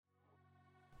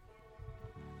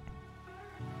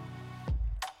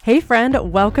Hey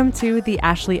friend, welcome to the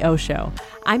Ashley O Show.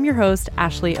 I'm your host,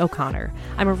 Ashley O'Connor.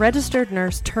 I'm a registered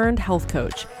nurse turned health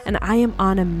coach, and I am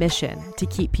on a mission to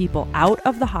keep people out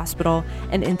of the hospital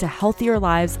and into healthier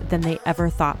lives than they ever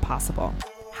thought possible.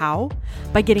 How?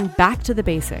 By getting back to the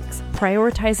basics,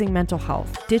 prioritizing mental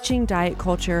health, ditching diet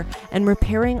culture, and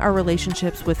repairing our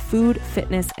relationships with food,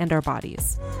 fitness, and our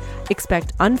bodies.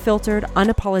 Expect unfiltered,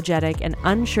 unapologetic, and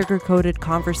unsugar-coated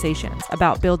conversations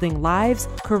about building lives,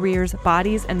 careers,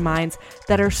 bodies, and minds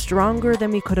that are stronger than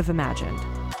we could have imagined.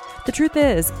 The truth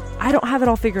is, I don't have it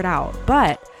all figured out,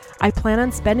 but I plan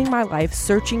on spending my life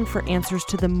searching for answers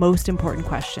to the most important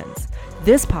questions.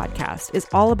 This podcast is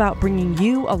all about bringing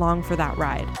you along for that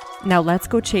ride. Now let's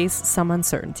go chase some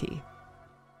uncertainty.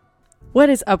 What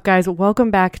is up, guys?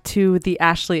 Welcome back to the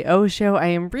Ashley O Show. I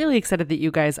am really excited that you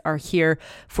guys are here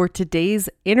for today's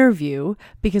interview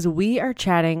because we are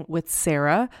chatting with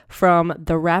Sarah from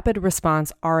the Rapid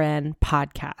Response RN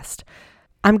podcast.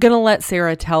 I'm going to let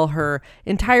Sarah tell her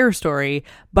entire story,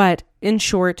 but in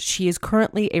short, she is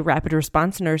currently a rapid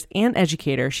response nurse and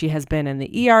educator. She has been in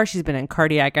the ER, she's been in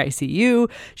cardiac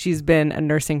ICU, she's been a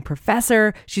nursing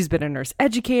professor, she's been a nurse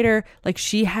educator. Like,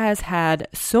 she has had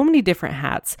so many different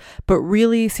hats, but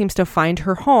really seems to find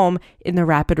her home in the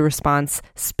rapid response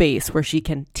space where she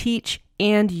can teach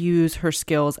and use her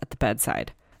skills at the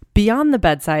bedside. Beyond the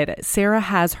bedside, Sarah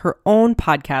has her own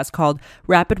podcast called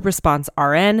Rapid Response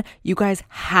RN. You guys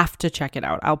have to check it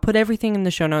out. I'll put everything in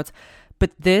the show notes,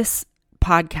 but this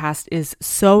podcast is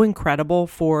so incredible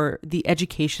for the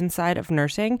education side of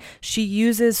nursing. She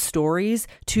uses stories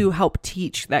to help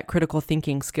teach that critical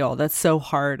thinking skill that's so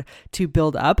hard to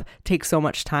build up, takes so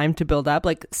much time to build up.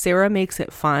 Like, Sarah makes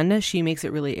it fun. She makes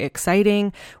it really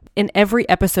exciting. In every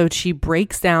episode, she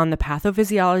breaks down the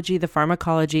pathophysiology, the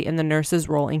pharmacology, and the nurse's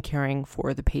role in caring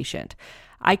for the patient.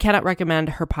 I cannot recommend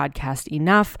her podcast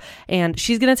enough, and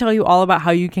she's going to tell you all about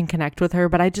how you can connect with her,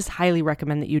 but I just highly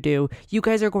recommend that you do. You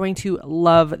guys are going to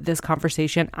love this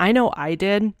conversation. I know I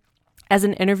did. As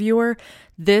an interviewer,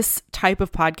 this type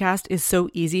of podcast is so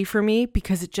easy for me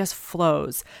because it just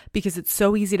flows, because it's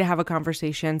so easy to have a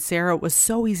conversation. Sarah was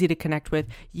so easy to connect with.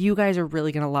 You guys are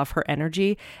really going to love her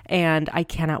energy, and I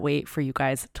cannot wait for you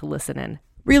guys to listen in.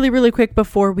 Really quick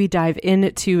before we dive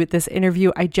into this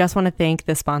interview, I just want to thank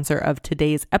the sponsor of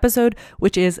today's episode,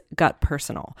 which is Gut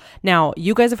Personal. Now,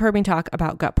 you guys have heard me talk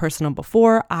about Gut Personal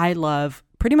before. I love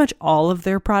pretty much all of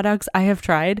their products I have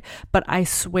tried, but I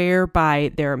swear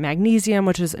by their magnesium,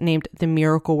 which is named the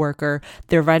Miracle Worker,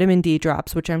 their vitamin D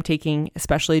drops, which I'm taking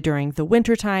especially during the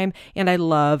winter time, and I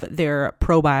love their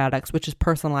probiotics, which is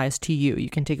personalized to you. You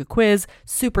can take a quiz,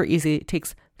 super easy. It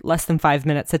takes less than 5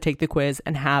 minutes to take the quiz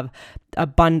and have a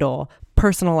bundle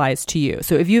personalized to you.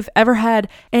 So if you've ever had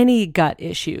any gut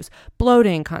issues,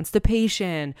 bloating,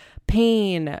 constipation,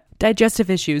 pain, digestive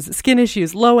issues, skin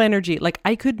issues, low energy, like,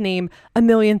 I could name a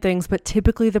million things, but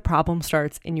typically the problem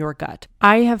starts in your gut.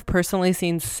 I have personally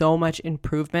seen so much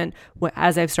improvement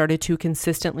as I've started to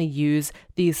consistently use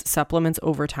these supplements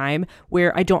over time,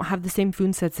 where I don't have the same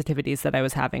food sensitivities that I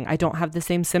was having. I don't have the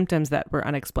same symptoms that were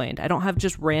unexplained. I don't have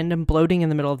just random bloating in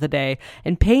the middle of the day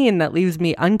and pain that leaves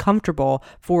me uncomfortable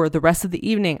for the rest of the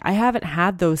evening. I haven't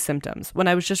had those symptoms. When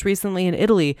I was just recently in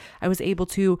Italy, I was able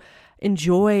to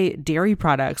enjoy dairy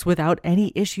products without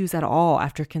any issues at all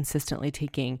after consistently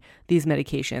taking these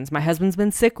medications. My husband's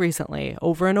been sick recently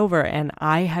over and over, and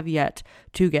I have yet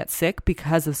to get sick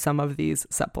because of some of these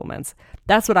supplements.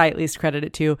 That's what I at least credit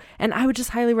it to, and I would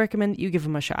just highly recommend that you give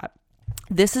them a shot.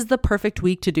 This is the perfect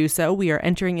week to do so. We are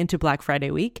entering into Black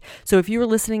Friday week. So if you are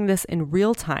listening this in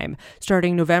real time,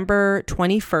 starting November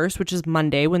 21st, which is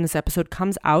Monday when this episode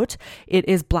comes out, it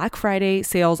is Black Friday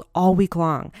sales all week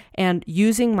long. And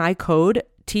using my code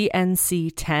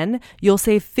TNC10, you'll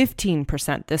save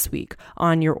 15% this week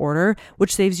on your order,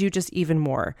 which saves you just even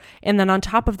more. And then on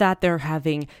top of that, they're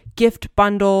having gift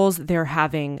bundles, they're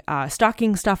having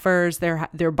stocking stuffers,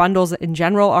 their bundles in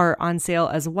general are on sale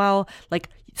as well. Like,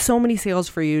 so many sales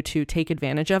for you to take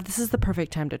advantage of. This is the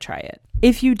perfect time to try it.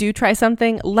 If you do try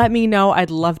something, let me know. I'd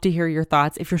love to hear your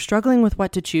thoughts. If you're struggling with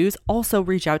what to choose, also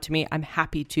reach out to me. I'm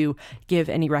happy to give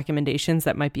any recommendations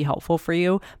that might be helpful for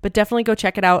you, but definitely go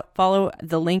check it out. Follow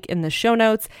the link in the show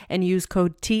notes and use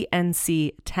code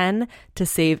TNC10 to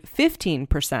save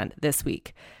 15% this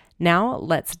week. Now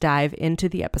let's dive into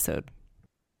the episode.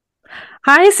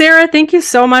 Hi, Sarah. Thank you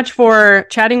so much for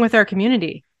chatting with our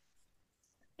community.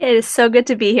 It is so good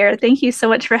to be here. Thank you so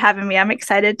much for having me. I'm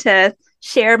excited to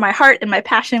share my heart and my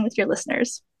passion with your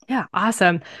listeners. Yeah,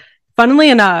 awesome. Funnily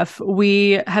enough,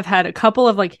 we have had a couple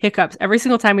of hiccups every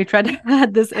single time we tried to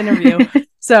have this interview.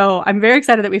 So I'm very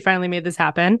excited that we finally made this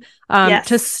happen. Yes.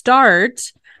 To start,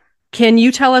 Can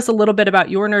you tell us a little bit about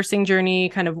your nursing journey,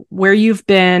 kind of where you've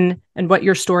been and what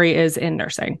your story is in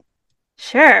nursing?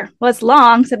 Sure. Well, it's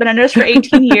long. So I've been a nurse for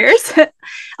 18 years,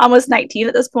 almost 19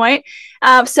 at this point.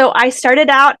 So I started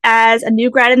out as a new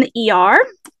grad in the ER.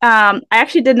 I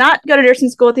actually did not go to nursing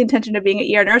school with the intention of being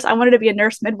an ER nurse. I wanted to be a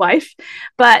nurse midwife,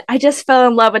 but I just fell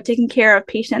in love with taking care of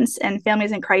patients and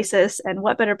families in crisis. And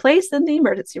what better place than the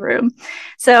emergency room?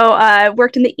 So I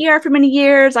worked in the ER for many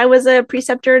years. I was a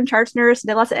preceptor and charge nurse,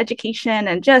 did lots of education,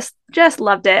 and just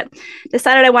loved it.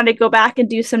 Decided I wanted to go back and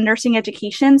do some nursing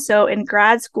education. So in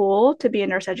grad school to be a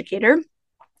nurse educator,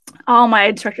 all my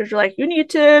instructors were like, you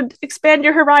need to expand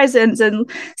your horizons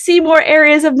and see more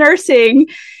areas of nursing.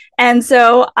 And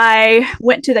so I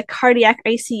went to the cardiac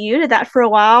ICU, did that for a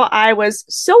while. I was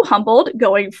so humbled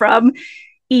going from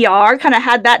ER, kind of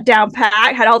had that down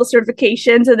pat, had all the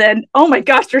certifications, and then, oh my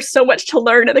gosh, there's so much to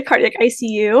learn in the cardiac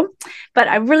ICU. But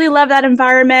I really love that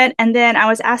environment. And then I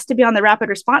was asked to be on the rapid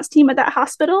response team at that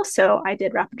hospital. So I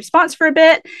did rapid response for a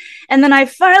bit. And then I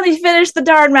finally finished the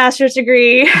darn master's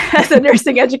degree as a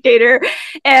nursing educator.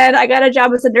 And I got a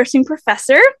job as a nursing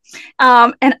professor.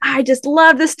 And I just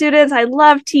love the students. I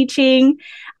love teaching.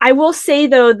 I will say,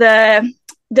 though,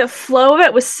 the flow of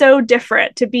it was so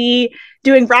different to be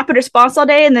doing rapid response all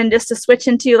day and then just to switch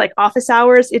into like office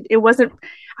hours. I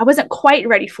wasn't quite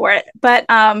ready for it, but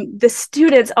the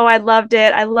students, I loved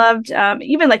it. I loved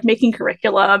even like making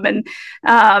curriculum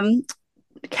and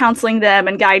counseling them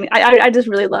and guiding. I just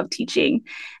really loved teaching.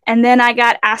 And then I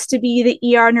got asked to be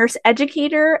the ER nurse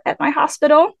educator at my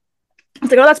hospital. I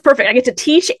was like, oh, that's perfect. I get to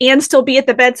teach and still be at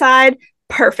the bedside.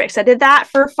 Perfect. So I did that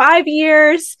for 5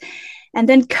 years. And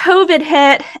then COVID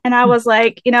hit, and I was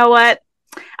like, you know what?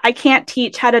 I can't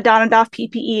teach how to don and doff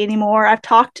PPE anymore. I've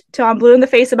talked till I'm blue in the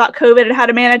face about COVID and how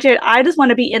to manage it. I just want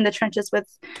to be in the trenches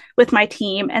with my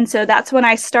team. And so that's when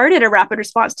I started a rapid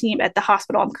response team at the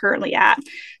hospital I'm currently at.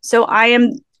 So I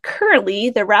am currently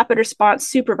the rapid response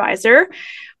supervisor,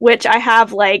 which I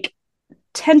have like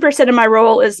 10% of my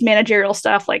role is managerial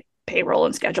stuff, like payroll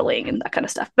and scheduling and that kind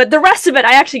of stuff. But the rest of it,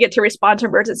 I actually get to respond to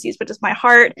emergencies, which is my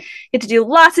heart. Get to do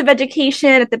lots of education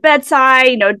at the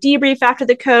bedside, debrief after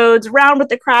the codes, round with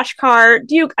the crash cart,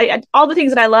 all the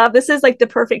things that I love. This is like the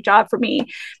perfect job for me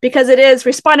because it is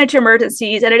responding to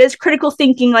emergencies and it is critical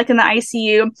thinking like in the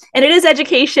ICU and it is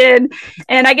education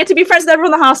and I get to be friends with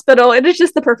everyone in the hospital. It is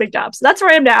just the perfect job. So that's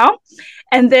where I am now.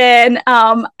 And then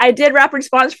I did rapid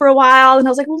response for a while and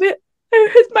I was like, well,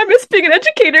 I miss being an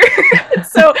educator.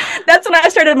 So that's when I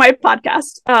started my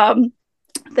podcast,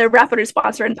 the Rapid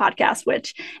Response Run podcast,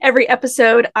 which every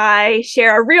episode I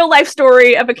share a real life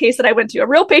story of a case that I went to, a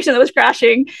real patient that was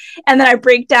crashing. And then I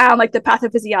break down like the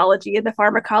pathophysiology and the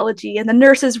pharmacology and the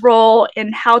nurse's role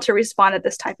in how to respond to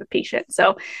this type of patient.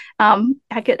 So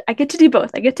I get to do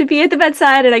both. I get to be at the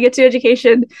bedside and I get to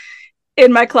education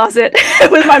in my closet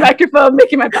with my microphone,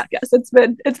 making my podcast. It's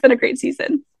been a great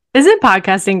season. Isn't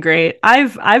podcasting great?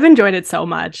 I've enjoyed it so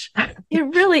much. It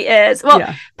really is. Well,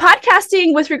 yeah.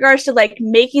 Podcasting with regards to like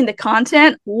making the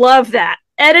content, love that.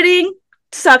 Editing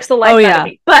sucks the life out of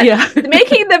me. But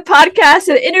making the podcast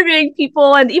and interviewing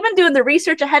people and even doing the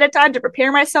research ahead of time to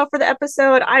prepare myself for the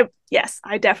episode, I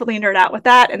definitely nerd out with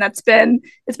that. And it's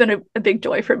been a big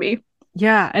joy for me.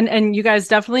 Yeah. And you guys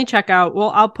definitely check out,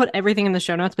 I'll put everything in the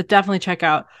show notes, but definitely check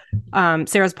out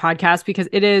Sarah's podcast because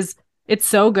it's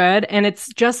so good. And it's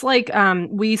just like,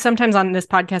 we sometimes on this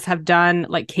podcast have done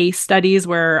like case studies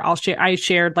where I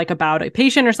shared like about a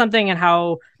patient or something and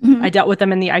how I dealt with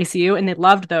them in the ICU and they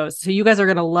loved those. So you guys are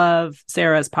going to love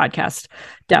Sarah's podcast.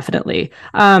 Definitely.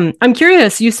 I'm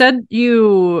curious, you said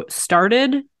you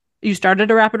started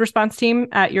a rapid response team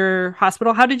at your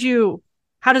hospital. How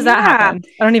does that happen?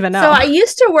 I don't even know. So I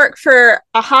used to work for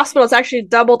a hospital. It's actually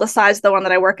double the size of the one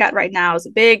that I work at right now. It's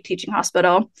a big teaching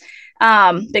hospital.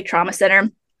 Big trauma center.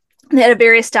 They had a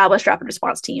very established rapid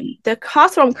response team. The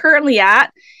hospital I'm currently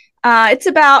at, it's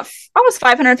about almost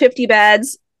 550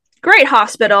 beds, great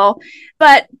hospital.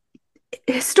 But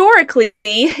historically,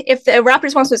 if the rapid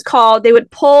response was called, they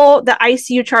would pull the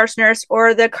ICU charge nurse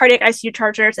or the cardiac ICU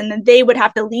charge nurse, and then they would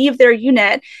have to leave their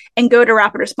unit and go to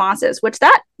rapid responses, which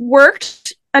that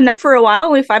worked enough for a while,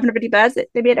 only 550 beds,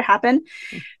 they made it happen.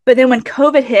 But then when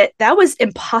COVID hit, that was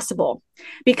impossible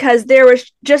because there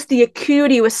was just the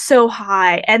acuity was so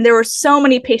high and there were so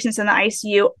many patients in the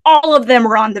ICU. All of them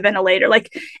were on the ventilator.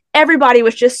 Like everybody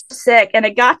was just sick. And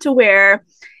it got to where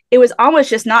it was almost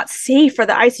just not safe for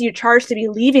the ICU charge to be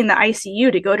leaving the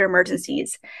ICU to go to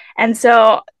emergencies. And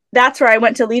so that's where I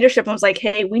went to leadership and was like,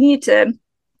 hey, we need to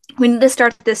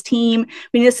start this team.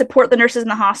 We need to support the nurses in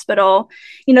the hospital.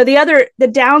 The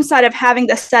downside of having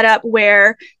the setup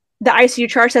where the ICU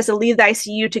charge has to leave the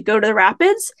ICU to go to the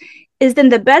rapids is then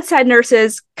the bedside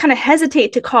nurses kind of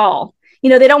hesitate to call.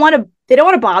 They don't want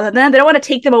to bother them. They don't want to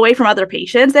take them away from other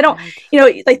patients. They don't,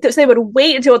 right. Like they would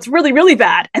wait until it's really, really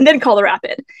bad and then call the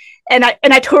rapid. And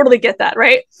I totally get that,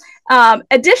 right?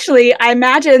 Additionally, I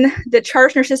imagine the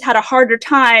charge nurses had a harder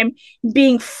time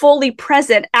being fully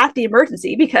present at the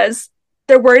emergency because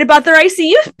they're worried about their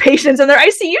ICU patients and their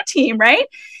ICU team, right?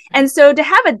 And so to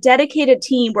have a dedicated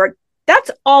team where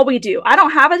that's all we do. I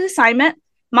don't have an assignment.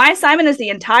 My assignment is the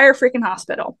entire freaking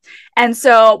hospital. And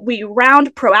so we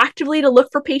round proactively to look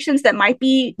for patients that might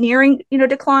be nearing,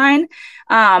 decline.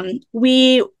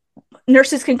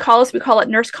 Nurses can call us, we call it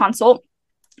nurse consult,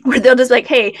 where they'll just like,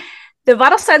 hey, the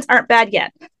vital signs aren't bad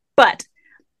yet, but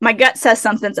my gut says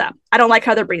something's up. I don't like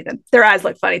how they're breathing. Their eyes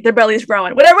look funny. Their belly's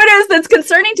growing. Whatever it is that's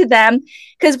concerning to them.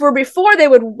 Because before they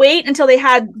would wait until they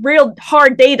had real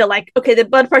hard data, like, okay, the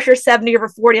blood pressure is 70 over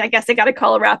 40. I guess I got to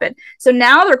call a rapid. So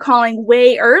now they're calling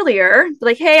way earlier.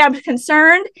 Like, hey, I'm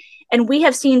concerned. And we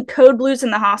have seen code blues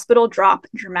in the hospital drop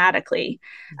dramatically.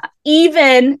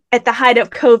 Even at the height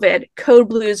of COVID, code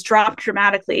blues dropped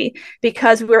dramatically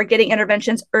because we were getting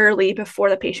interventions early before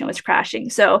the patient was crashing.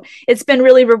 So it's been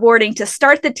really rewarding to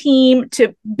start the team,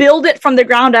 to build it from the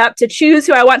ground up, to choose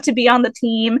who I want to be on the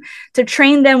team, to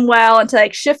train them well, and to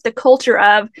like shift the culture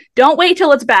of don't wait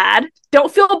till it's bad.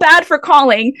 Don't feel bad for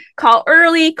calling. Call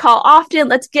early, call often.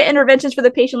 Let's get interventions for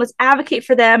the patient. Let's advocate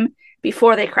for them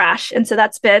before they crash. And so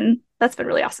that's been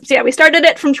really awesome. So yeah, we started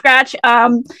it from scratch.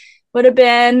 Would have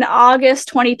been August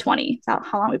 2020. That's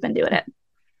how long we've been doing it.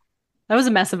 That was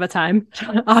a mess of a time.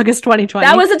 August 2020.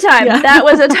 That was a time. Yeah. That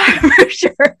was a time for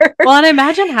sure. Well, and I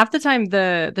imagine half the time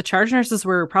the charge nurses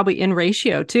were probably in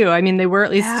ratio too. I mean, they were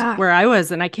at least where I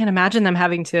was, and I can't imagine them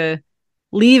having to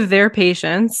leave their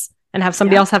patients and have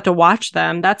somebody else have to watch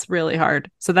them. That's really hard.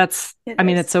 So it's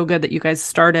so good that you guys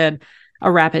started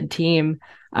a rapid team.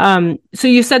 So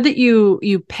you said that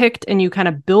you picked and you kind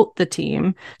of built the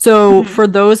team. So for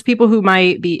those people who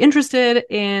might be interested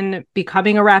in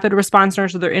becoming a rapid response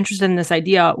nurse, or they're interested in this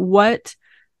idea, what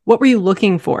were you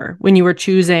looking for when you were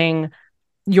choosing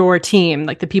your team,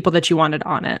 like the people that you wanted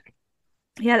on it?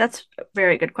 Yeah, that's a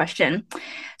very good question.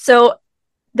 So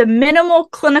the minimal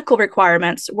clinical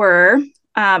requirements were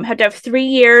had to have 3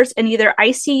 years in either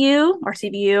ICU or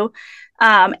CVU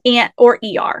or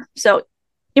ER. So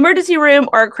emergency room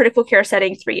or critical care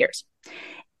setting, 3 years.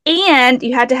 And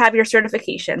you had to have your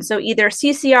certification. So either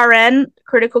CCRN,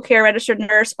 critical care registered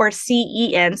nurse, or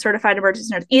CEN, certified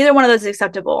emergency nurse. Either one of those is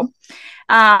acceptable.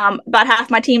 About half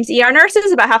my team's ER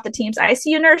nurses, about half the team's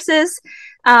ICU nurses,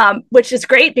 which is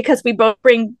great because we both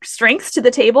bring strengths to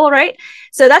the table, right?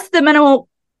 So that's the minimal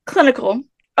clinical.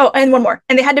 Oh, and one more.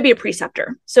 And they had to be a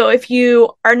preceptor. So if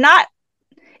no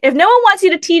one wants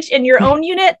you to teach in your own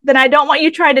unit, then I don't want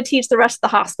you trying to teach the rest of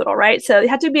the hospital, right? So you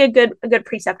have to be a good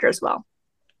preceptor as well.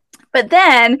 But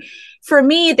then for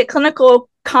me, the clinical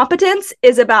competence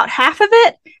is about half of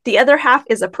it. The other half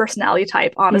is a personality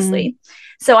type, honestly.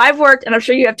 So I've worked, and I'm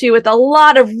sure you have too, with a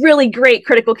lot of really great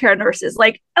critical care nurses,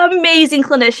 like amazing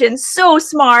clinicians, so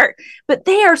smart, but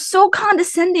they are so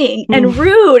condescending and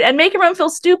rude and make everyone feel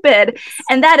stupid.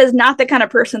 And that is not the kind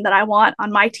of person that I want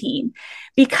on my team.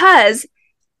 Because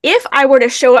if I were to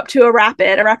show up to a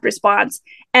rapid response,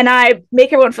 and I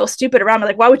make everyone feel stupid around me,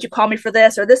 like, why would you call me for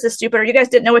this? Or this is stupid, or you guys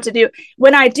didn't know what to do.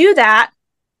 When I do that,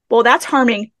 well, that's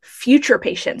harming future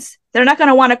patients. They're not going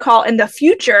to want to call in the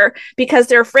future because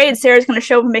they're afraid Sarah's going to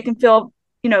show up and make them feel,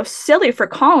 silly for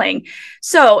calling.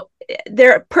 So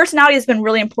their personality has been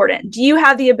really important. Do you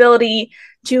have the ability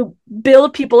to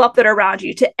build people up that are around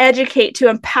you, to educate, to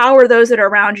empower those that are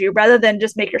around you, rather than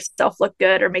just make yourself look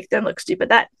good or make them look stupid?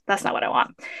 That's not what I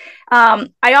want.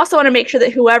 I also want to make sure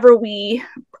that whoever we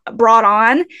brought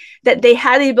on, that they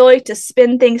had the ability to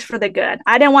spin things for the good.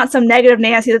 I didn't want some negative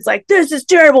Nancy that's like, this is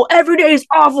terrible, every day is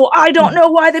awful, I don't know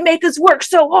why they make us work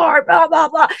so hard, blah, blah,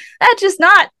 blah. That doesn't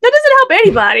help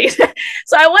anybody. So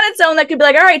I wanted someone that could be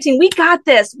like, all right, team, we got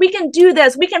this, we can do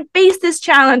this, we can face this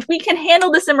challenge, we can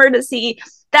handle this emergency.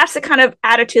 That's the kind of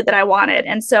attitude that I wanted.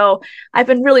 And so I've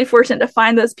been really fortunate to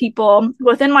find those people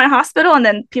within my hospital, and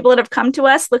then people that have come to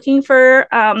us looking for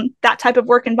that type of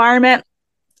work environment.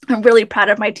 I'm really proud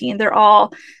of my team. They're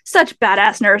all such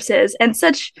badass nurses and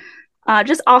such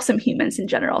just awesome humans in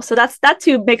general. So that's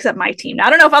who makes up my team. Now, I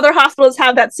don't know if other hospitals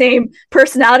have that same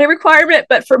personality requirement,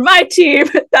 but for my team,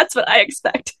 that's what I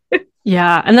expect.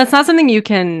 Yeah. And that's not something you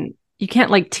can't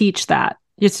like teach that.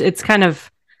 It's kind of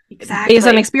based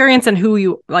on experience and who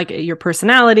you like, your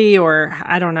personality, or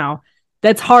I don't know.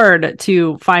 That's hard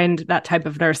to find that type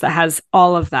of nurse that has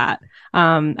all of that.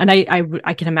 And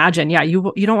I can imagine, you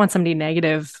don't want somebody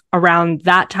negative around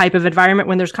that type of environment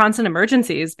when there's constant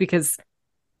emergencies, because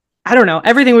I don't know,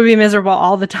 everything would be miserable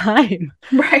all the time.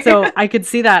 Right. So I could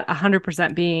see that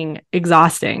 100% being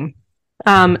exhausting.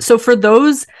 So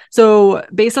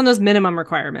based on those minimum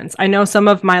requirements, I know some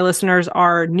of my listeners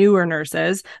are newer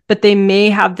nurses, but they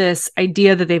may have this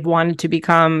idea that they've wanted to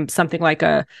become something like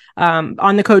a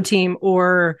on the code team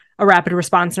or a rapid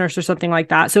response nurse or something like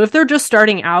that. So if they're just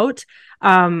starting out,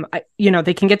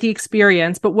 they can get the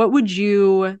experience, but what would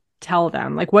you tell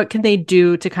them? Like, what can they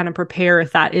do to kind of prepare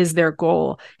if that is their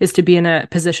goal, is to be in a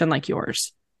position like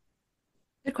yours?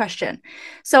 Good question.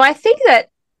 So I think that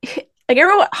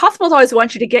hospitals always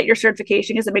want you to get your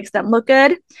certification because it makes them look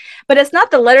good, but it's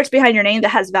not the letters behind your name that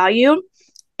has value.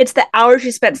 It's the hours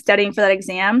you spent studying for that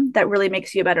exam that really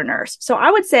makes you a better nurse. So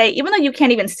I would say, even though you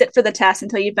can't even sit for the test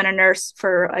until you've been a nurse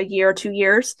for a year or 2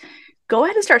 years, go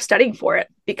ahead and start studying for it,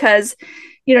 because,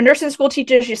 nursing school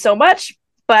teaches you so much,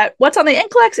 but what's on the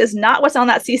NCLEX is not what's on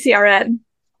that CCRN.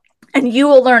 And you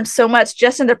will learn so much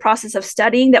just in the process of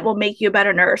studying that will make you a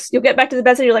better nurse. You'll get back to the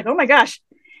bedside and you're like, oh my gosh,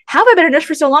 how have I been a nurse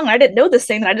for so long? I didn't know this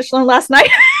thing that I just learned last night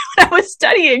when I was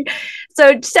studying.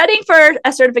 So studying for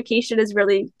a certification is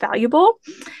really valuable.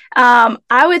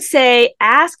 I would say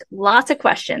ask lots of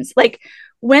questions. Like,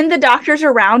 when the doctors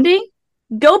are rounding,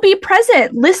 go be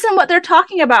present. Listen what they're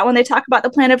talking about when they talk about the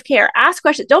plan of care. Ask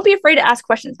questions. Don't be afraid to ask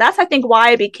questions. That's, I think, why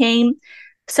I became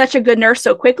such a good nurse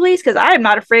so quickly, is because I am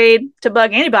not afraid to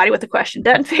bug anybody with a question.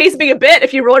 Doesn't faze me a bit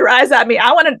if you roll your eyes at me.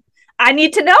 I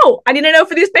need to know. I need to know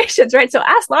for these patients, right? So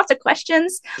ask lots of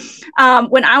questions.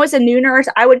 When I was a new nurse,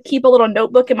 I would keep a little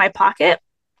notebook in my pocket.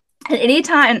 And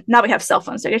anytime, now we have cell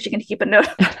phones, so I guess you can keep a note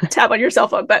tab on your cell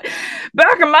phone. But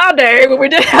back in my day, when we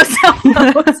didn't have cell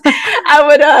phones,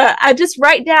 I'd just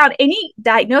write down any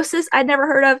diagnosis I'd never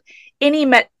heard of, any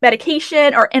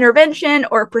medication or intervention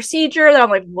or procedure that I'm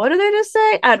like, what did they just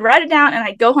say? I'd write it down and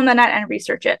I'd go home that night and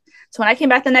research it. So when I came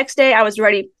back the next day, I was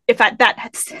ready if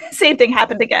that same thing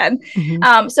happened again.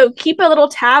 Mm-hmm. So keep a little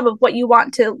tab of what you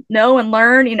want to know and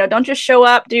learn. Don't just show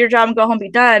up, do your job and go home, be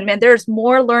done. Man, there's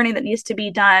more learning that needs to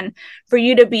be done for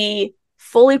you to be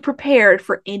fully prepared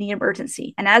for any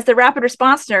emergency. And as the rapid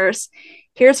response nurse,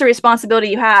 here's the responsibility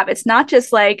you have. It's not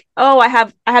just like, oh, I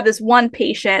have this one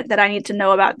patient that I need to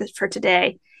know about this for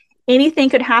today. Anything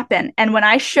could happen. And when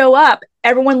I show up,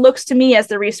 everyone looks to me as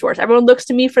the resource. Everyone looks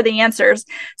to me for the answers.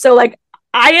 So like,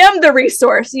 I am the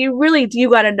resource. You really do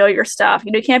got to know your stuff.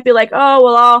 You can't be like, oh,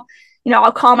 well,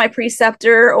 I'll call my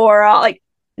preceptor, or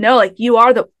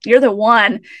you're the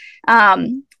one.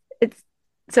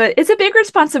 It's a big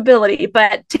responsibility,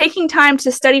 but taking time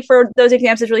to study for those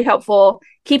exams is really helpful.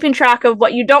 Keeping track of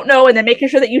what you don't know and then making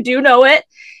sure that you do know it.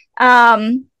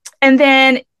 And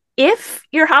then if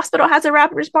your hospital has a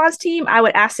rapid response team, I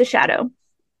would ask to shadow.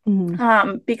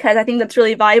 Mm-hmm. Because I think that's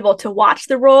really valuable to watch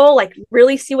the role, like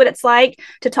really see what it's like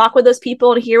to talk with those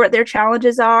people, to hear what their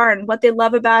challenges are and what they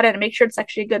love about it, and make sure it's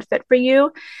actually a good fit for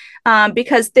you.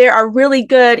 Because there are really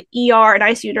good ER and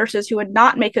ICU nurses who would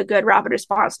not make a good rapid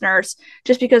response nurse,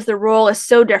 just because the role is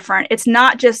so different. It's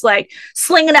not just like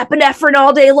slinging epinephrine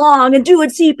all day long and doing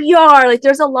CPR. Like,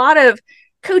 there's a lot of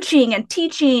coaching and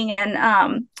teaching,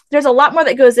 and there's a lot more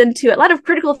that goes into it. A lot of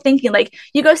critical thinking. Like,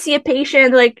 you go see a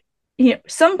patient, like,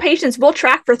 some patients will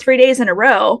track for 3 days in a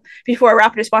row before a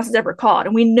rapid response is ever called.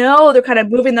 And we know they're kind of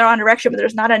moving their own direction, but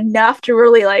there's not enough to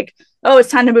really like, oh, it's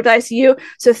time to move to ICU.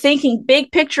 So thinking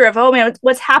big picture of, oh man,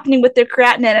 what's happening with their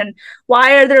creatinine, and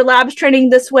why are their labs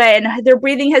trending this way, and their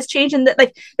breathing has changed. And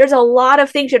there's a lot of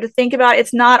things you have to think about.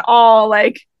 It's not all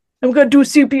like, I'm going to do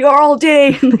CPR all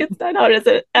day. It's not how it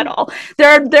is at all.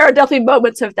 There are definitely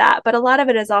moments of that, but a lot of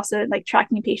it is also like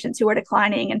tracking patients who are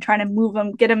declining and trying to move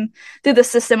them, get them through the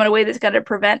system in a way that's going to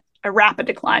prevent a rapid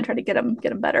decline, try to get them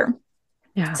better.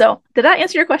 Yeah. So did that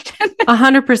answer your question?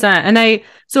 100%. And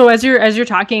so as you're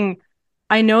talking,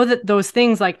 I know that those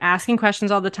things like asking questions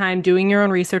all the time, doing your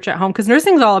own research at home, because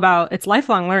nursing is all about, it's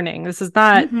lifelong learning. This is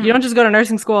not, mm-hmm. You don't just go to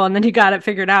nursing school and then you got it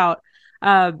figured out.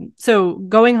 So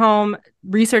going home,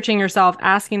 researching yourself,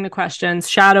 asking the questions,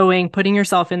 shadowing, putting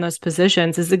yourself in those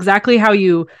positions is exactly how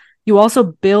you also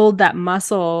build that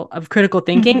muscle of critical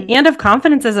thinking, mm-hmm. and of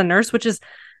confidence as a nurse, which is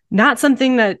not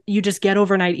something that you just get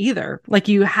overnight either. Like,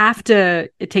 you have to,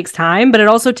 it takes time, but it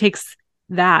also takes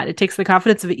it takes the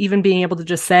confidence of even being able to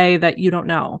just say that you don't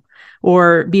know,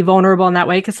 or be vulnerable in that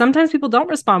way. Because sometimes people don't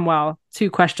respond well to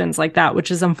questions like that,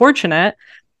 which is unfortunate.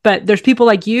 But there's people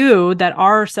like you that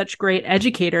are such great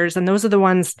educators. And those are the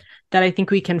ones that I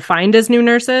think we can find as new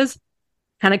nurses,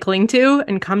 kind of cling to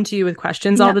and come to you with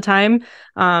questions all the time.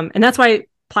 And that's why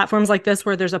platforms like this,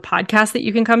 where there's a podcast that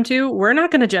you can come to, we're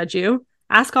not going to judge you.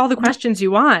 Ask all the questions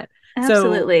you want.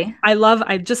 Absolutely. So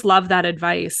I just love that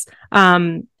advice.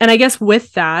 And I guess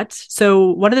with that,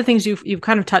 so one of the things you've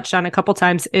kind of touched on a couple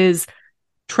times is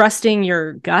trusting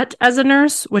your gut as a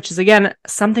nurse, which is again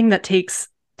something that takes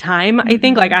time. I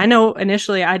think, like, I know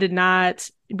initially I did not,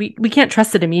 we can't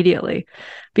trust it immediately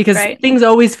because things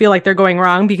always feel like they're going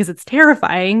wrong, because it's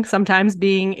terrifying sometimes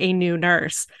being a new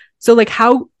nurse. So like,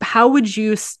 how would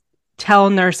you tell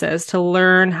nurses to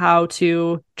learn how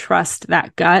to trust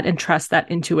that gut and trust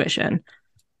that intuition?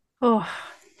 Oh,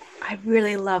 I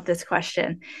really love this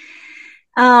question.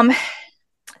 So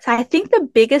I think the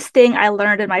biggest thing I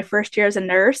learned in my first year as a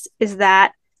nurse is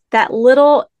that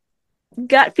little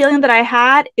gut feeling that I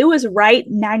had, it was right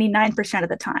 99% of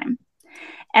the time.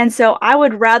 And so I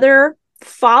would rather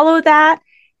follow that,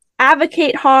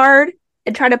 advocate hard,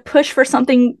 and try to push for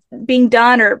something being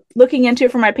done or looking into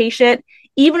for my patient,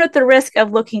 even at the risk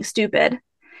of looking stupid,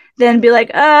 than be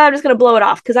like, I'm just going to blow it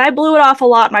off. Because I blew it off a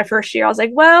lot my first year. I was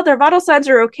like, well, their vital signs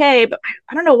are okay, but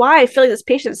I don't know why I feel like this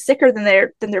patient's sicker than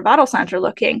their vital signs are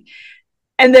looking.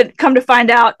 And then come to find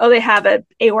out, oh, they have an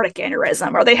aortic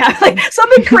aneurysm, or they have like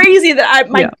something crazy that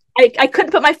I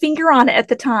couldn't put my finger on it at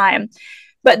the time.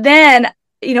 But then,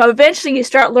 eventually you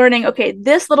start learning, okay,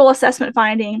 this little assessment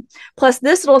finding plus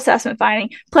this little assessment finding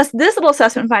plus this little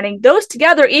assessment finding, those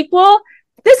together equal,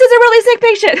 this is a really sick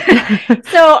patient.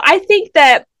 So I think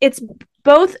that it's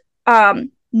both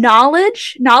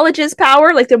knowledge is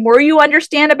power. Like, the more you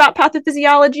understand about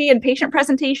pathophysiology and patient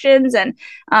presentations and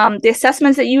the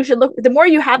assessments that you should look, the more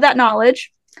you have that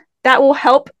knowledge, that will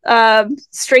help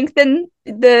strengthen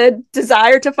the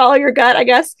desire to follow your gut, I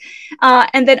guess.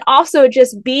 And then also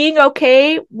just being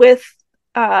okay with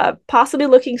possibly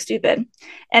looking stupid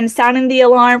and sounding the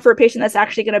alarm for a patient that's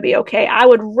actually going to be okay. I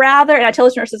would rather, and I tell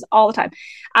these nurses all the time,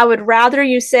 I would rather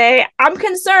you say, I'm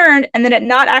concerned, and then it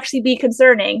not actually be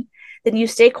concerning, than you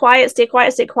stay quiet,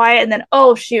 and then,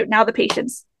 oh, shoot, now the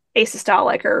patient's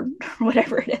asystolic or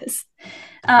whatever it is.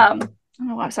 Oh,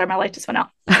 I'm sorry, my light just went out.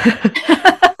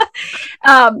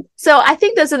 So I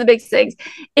think those are the big things.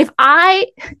 If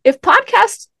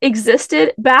podcasts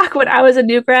existed back when I was a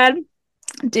new grad,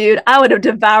 dude, I would have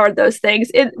devoured those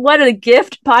things. What a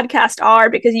gift podcasts are,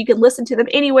 because you can listen to them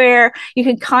anywhere. You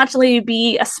can constantly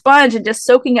be a sponge and just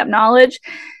soaking up knowledge.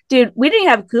 Dude, we didn't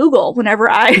have Google whenever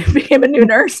I became a new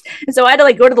nurse. And so I had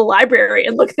to go to the library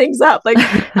and look things up.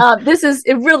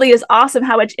 It really is awesome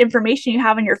how much information you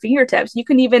have on your fingertips. You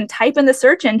can even type in the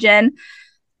search engine,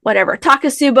 whatever,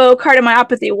 Takotsubo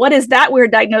cardiomyopathy. What is that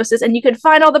weird diagnosis? And you can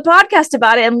find all the podcasts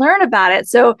about it and learn about it.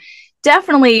 So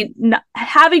definitely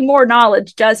having more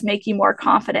knowledge does make you more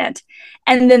confident.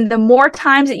 And then the more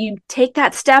times that you take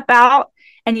that step out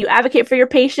and you advocate for your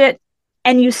patient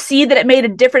and you see that it made a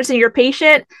difference in your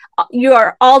patient, you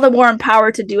are all the more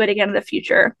empowered to do it again in the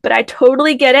future. But I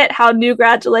totally get it, how new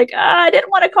grads are like, I didn't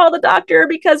want to call the doctor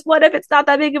because what if it's not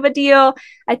that big of a deal?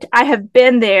 I have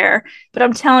been there, but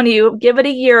I'm telling you, give it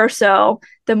a year or so.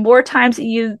 The more times that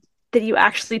you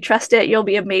actually trust it, you'll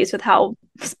be amazed with how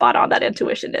spot on that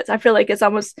intuition is. I feel like it's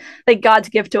almost like God's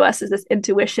gift to us is this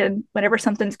intuition whenever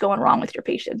something's going wrong with your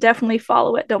patient. Definitely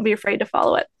follow it. Don't be afraid to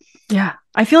follow it. Yeah.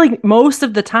 I feel like most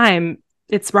of the time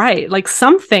it's right. Like,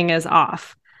 something is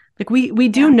off. Like, we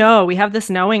do know, we have this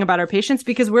knowing about our patients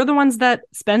because we're the ones that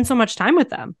spend so much time with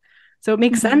them. So it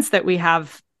makes sense that we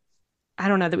have, I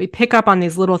don't know, that we pick up on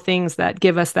these little things that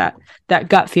give us that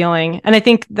gut feeling. And I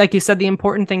think, like you said, the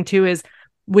important thing too is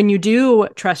when you do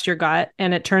trust your gut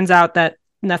and it turns out that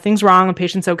nothing's wrong, the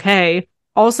patient's okay,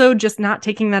 also just not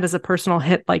taking that as a personal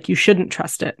hit. Like, you shouldn't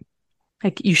trust it.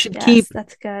 Like, you should keep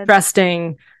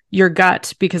trusting your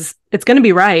gut because it's going to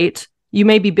be right. You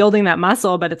may be building that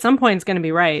muscle, but at some point it's going to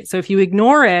be right. So if you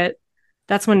ignore it,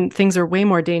 that's when things are way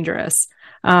more dangerous.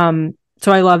 So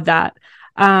I love that.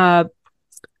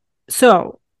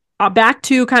 So back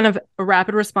to kind of a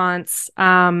rapid response.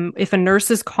 If a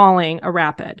nurse is calling a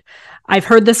rapid, I've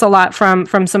heard this a lot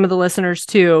from some of the listeners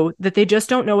too, that they just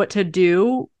don't know what to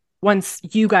do once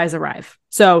you guys arrive.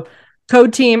 So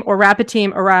code team or rapid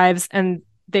team arrives and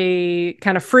they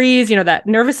kind of freeze, that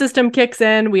nervous system kicks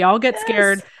in. We all get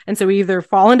scared. And so we either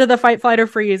fall into the fight, flight, or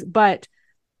freeze. But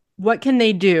what can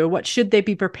they do? What should they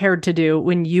be prepared to do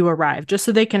when you arrive, just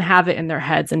so they can have it in their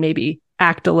heads and maybe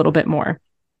act a little bit more?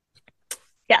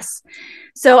 Yes.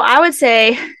 So I would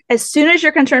say, as soon as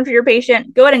you're concerned for your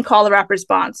patient, go ahead and call the rapid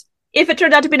response. If it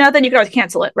turns out to be nothing, you can always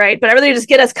cancel it, right? But I really just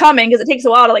get us coming, because it takes a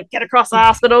while to get across the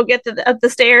hospital, get up the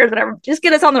stairs, whatever. Just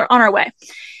get us on our way.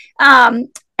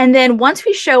 And then once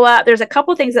we show up, there's a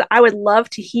couple of things that I would love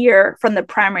to hear from the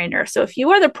primary nurse. So if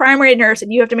you are the primary nurse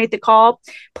and you have to make the call,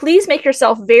 please make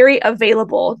yourself very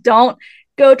available. Don't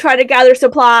go try to gather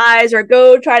supplies or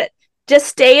go try to Just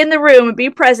stay in the room and be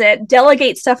present,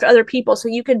 delegate stuff to other people so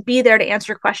you can be there to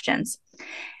answer questions.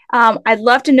 I'd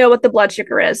love to know what the blood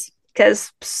sugar is, because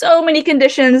so many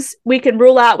conditions we can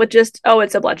rule out with just,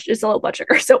 it's a low blood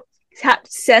sugar. So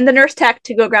send the nurse tech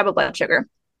to go grab a blood sugar.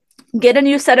 Get a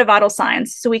new set of vital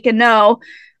signs so we can know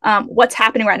what's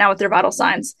happening right now with their vital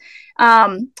signs.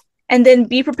 And then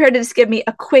be prepared to just give me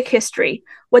a quick history,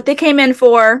 what they came in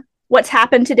for, what's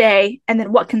happened today, and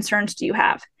then what concerns do you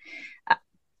have?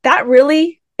 That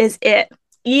really is it.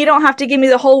 You don't have to give me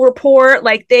the whole report,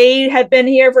 like they have been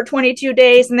here for 22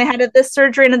 days and they had this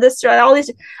surgery and this, all these.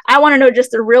 I want to know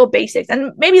just the real basics.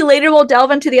 And maybe later we'll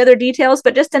delve into the other details,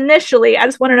 but just initially, I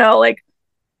just want to know, like,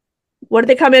 what did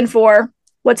they come in for?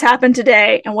 What's happened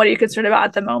today? And what are you concerned about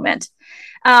at the moment?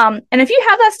 And if you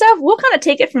have that stuff, we'll kind of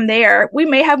take it from there. We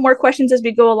may have more questions as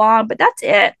we go along, but that's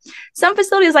it. Some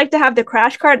facilities like to have the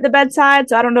crash cart at the bedside.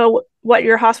 So I don't know what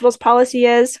your hospital's policy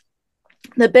is.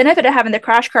 The benefit of having the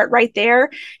crash cart right there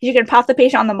is you can pop the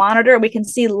patient on the monitor and we can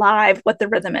see live what the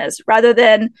rhythm is, rather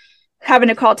than having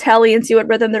to call tele and see what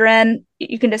rhythm they're in.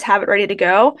 You can just have it ready to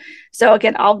go. So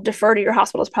again, I'll defer to your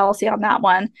hospital's policy on that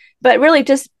one, but really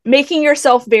just making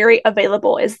yourself very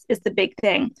available is the big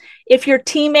thing. If your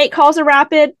teammate calls a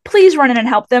rapid, please run in and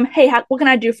help them. Hey, what can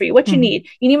I do for you? What you need?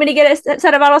 You need me to get a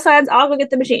set of vital signs? I'll go get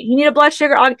the machine. You need a blood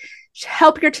sugar? I'll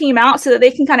help your team out so that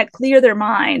they can kind of clear their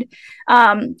mind.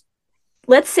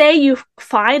 Let's say you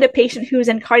find a patient who's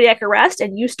in cardiac arrest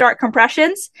and you start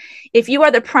compressions. If you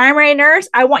are the primary nurse,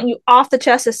 I want you off the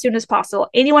chest as soon as possible.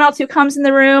 Anyone else who comes in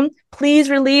the room, please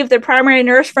relieve the primary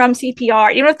nurse from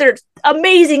CPR. Even if they're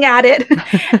amazing at it,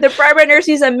 the primary nurse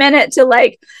needs a minute to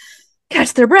like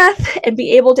catch their breath and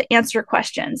be able to answer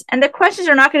questions. And the questions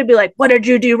are not going to be like, what did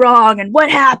you do wrong? And what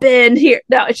happened here?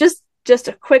 No, it's just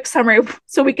a quick summary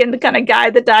so we can kind of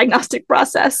guide the diagnostic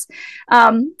process.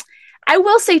 I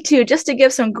will say too, just to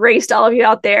give some grace to all of you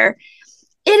out there,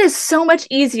 it is so much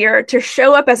easier to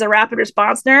show up as a rapid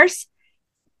response nurse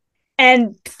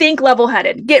and think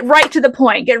level-headed, get right to the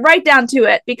point, get right down to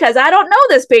it, because I don't know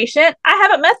this patient. I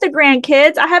haven't met the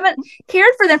grandkids. I haven't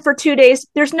cared for them for 2 days.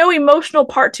 There's no emotional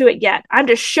part to it yet. I'm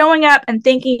just showing up and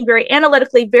thinking very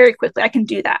analytically, very quickly. I can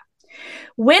do that.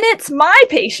 When it's my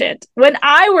patient, when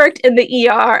I worked in the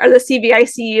ER or the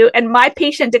CVICU and my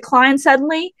patient declined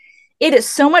suddenly, it is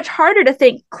so much harder to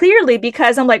think clearly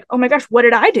because I'm like, oh my gosh, what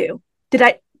did I do? Did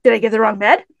I give the wrong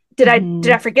med? Did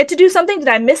I forget to do something? Did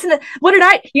I miss it? What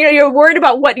did you're worried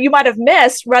about what you might have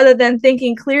missed rather than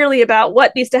thinking clearly about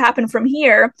what needs to happen from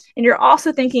here. And you're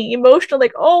also thinking emotional,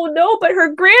 like, oh no, but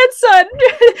her grandson,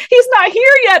 he's not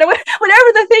here yet.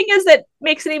 Whatever the thing is that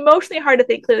makes it emotionally hard to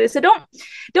think clearly. So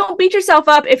don't beat yourself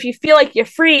up if you feel like you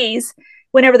freeze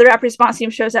whenever the rapid response team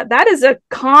shows up. That is a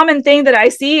common thing that I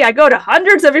see. I go to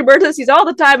hundreds of emergencies all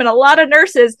the time, and a lot of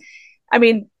nurses, I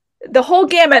mean, the whole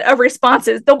gamut of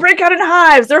responses. They'll break out in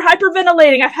hives. They're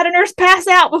hyperventilating. I've had a nurse pass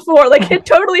out before. Like, it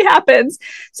totally happens.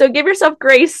 So give yourself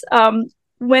grace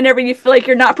whenever you feel like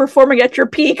you're not performing at your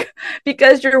peak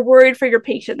because you're worried for your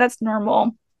patient. That's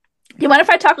normal. Do you mind if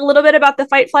I talk a little bit about the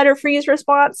fight, flight, or freeze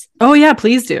response? Oh, yeah,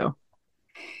 please do.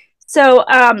 So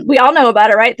we all know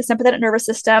about it, right? The sympathetic nervous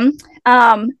system.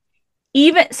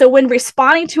 Even so, when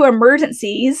responding to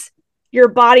emergencies, your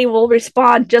body will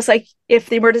respond just like if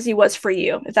the emergency was for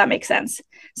you, if that makes sense.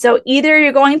 So either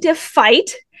you're going to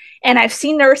fight, and I've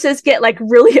seen nurses get like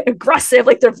really aggressive,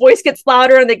 like their voice gets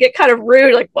louder and they get kind of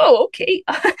rude, like, whoa, okay.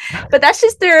 But that's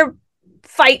just their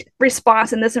fight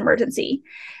response in this emergency.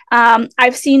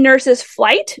 I've seen nurses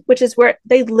flight, which is where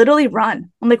they literally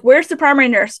run. I'm like, where's the primary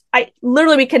nurse?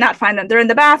 We cannot find them. They're in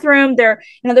the bathroom. They're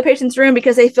in another patient's room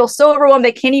because they feel so overwhelmed.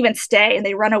 They can't even stay and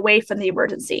they run away from the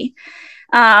emergency.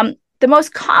 The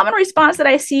most common response that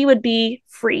I see would be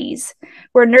freeze,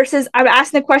 where nurses, I'm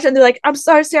asking the question. They're like, I'm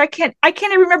sorry, sir, I can't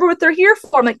even remember what they're here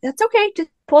for. I'm like, that's okay. Just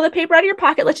pull the paper out of your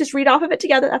pocket. Let's just read off of it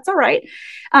together. That's all right.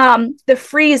 The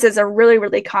freeze is a really,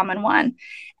 really common one.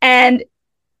 And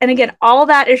again, all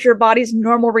that is your body's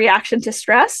normal reaction to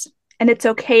stress. And it's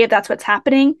okay if that's what's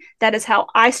happening. That is how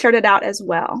I started out as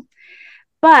well.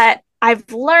 But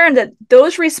I've learned that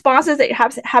those responses that you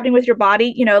have happening with your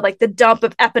body, like the dump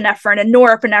of epinephrine and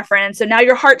norepinephrine. So now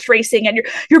your heart's racing and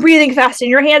you're breathing fast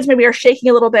and your hands maybe are shaking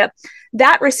a little bit.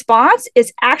 That response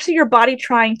is actually your body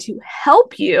trying to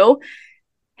help you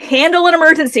handle an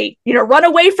emergency, run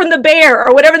away from the bear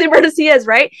or whatever the emergency is,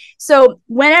 right? So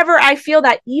whenever I feel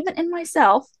that, even in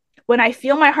myself, when I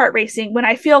feel my heart racing, when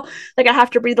I feel like I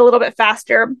have to breathe a little bit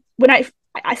faster, when I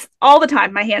all the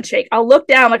time, my hands shake. I'll look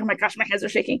down like, oh my gosh, my hands are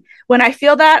shaking. When I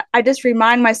feel that, I just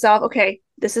remind myself, okay,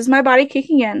 this is my body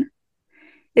kicking in.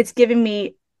 It's giving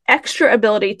me extra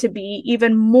ability to be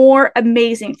even more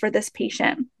amazing for this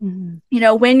patient.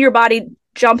 Mm-hmm. When your body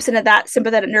jumps into that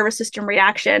sympathetic nervous system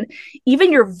reaction,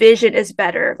 even your vision is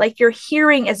better, like your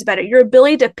hearing is better, your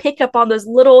ability to pick up on those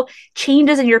little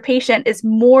changes in your patient is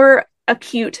more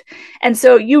acute. And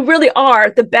so you really are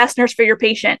the best nurse for your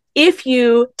patient if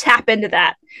you tap into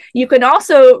that. You can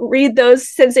also read those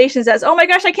sensations as, oh my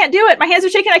gosh, I can't do it. My hands are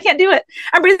shaking. I can't do it.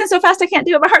 I'm breathing so fast. I can't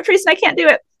do it. My heart's racing. I can't do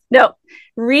it. No,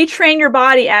 retrain your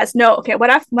body as, no, okay, what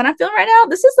I'm feeling right now,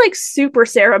 this is like super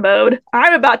Sarah mode.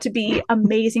 I'm about to be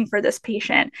amazing for this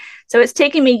patient. So it's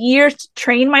taken me years to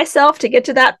train myself to get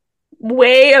to that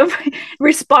way of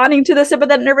responding to the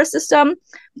sympathetic nervous system.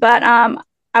 But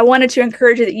I wanted to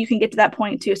encourage you that you can get to that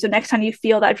point too. So next time you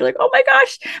feel that, you're like, oh my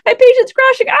gosh, my patient's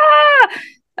crashing.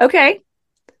 Okay.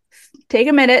 Take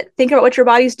a minute, think about what your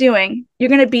body's doing. You're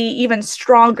going to be even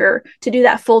stronger to do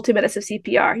that full 2 minutes of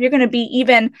CPR. You're going to be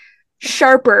even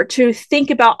sharper to think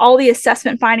about all the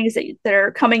assessment findings that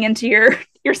are coming into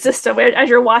your system as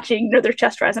you're watching their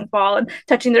chest rise and fall and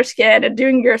touching their skin and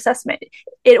doing your assessment.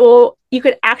 You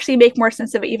could actually make more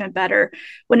sense of it even better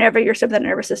whenever your sympathetic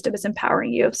nervous system is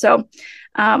empowering you. So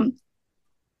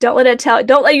don't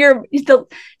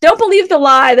believe the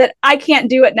lie that I can't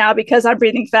do it now because I'm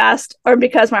breathing fast or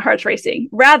because my heart's racing.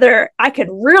 Rather, I can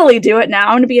really do it now.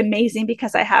 I'm going to be amazing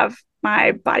because I have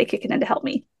my body kicking in to help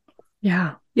me.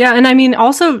 Yeah. Yeah. And I mean,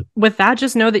 also with that,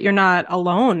 just know that you're not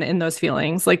alone in those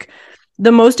feelings. Like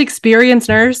the most experienced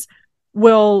nurse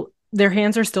their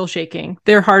hands are still shaking.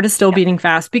 Their heart is still beating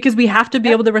fast because we have to be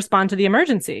able to respond to the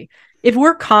emergency. If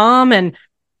we're calm and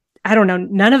I don't know,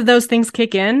 none of those things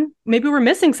kick in, maybe we're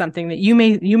missing something that you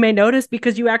may notice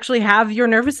because you actually have your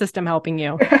nervous system helping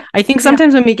you. I think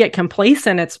sometimes when we get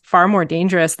complacent, it's far more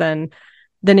dangerous than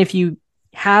if you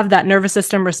have that nervous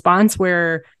system response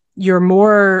where you're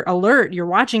more alert, you're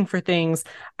watching for things.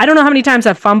 I don't know how many times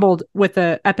I've fumbled with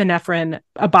a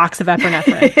box of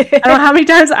epinephrine. I don't know how many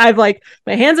times I've my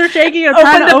hands are shaking. I'm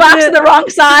trying to open the box to the wrong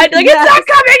side. Like, yes. It's not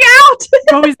coming out.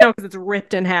 You always know because it's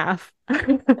ripped in half.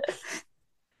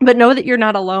 But know that you're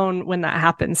not alone when that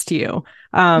happens to you.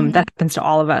 That happens to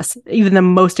all of us, even the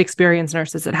most experienced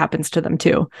nurses, it happens to them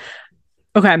too.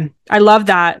 Okay. I love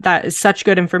that. That is such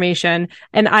good information.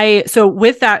 And so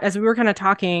with that, as we were kind of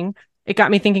talking, it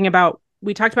got me thinking about,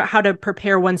 we talked about how to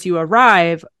prepare once you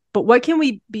arrive, but what can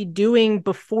we be doing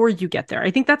before you get there?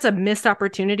 I think that's a missed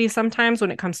opportunity sometimes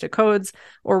when it comes to codes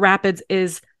or rapids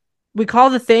is we call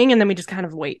the thing and then we just kind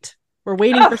of wait. We're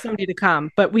waiting for somebody to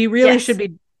come, but we really should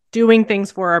be doing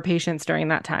things for our patients during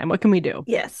that time. What can we do?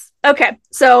 Yes. Okay.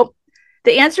 So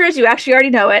the answer is you actually already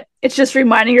know it. It's just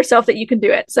reminding yourself that you can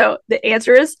do it. So the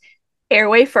answer is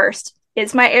airway first.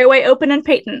 Is my airway open and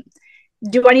patent?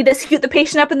 Do I need to scoot the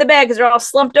patient up in the bed because they're all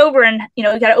slumped over and, you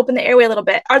got to open the airway a little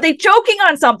bit? Are they choking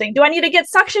on something? Do I need to get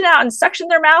suction out and suction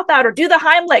their mouth out or do the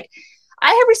Heimlich? I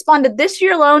have responded this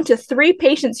year alone to 3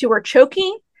 patients who were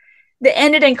choking that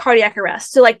ended in cardiac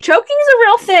arrest. So choking is a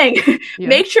real thing. Yeah.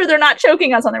 Make sure they're not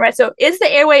choking on something, right? So is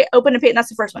the airway open and patent? That's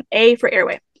the first one. A for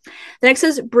airway. The next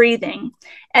is breathing.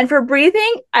 And for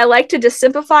breathing, I like to just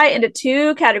simplify into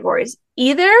 2 categories.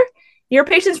 Either your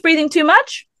patient's breathing too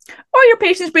much or your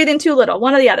patient's breathing too little,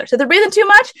 one or the other. So they're breathing too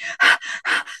much.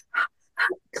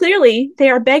 Clearly, they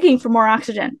are begging for more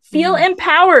oxygen. Feel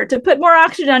empowered to put more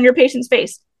oxygen on your patient's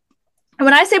face. And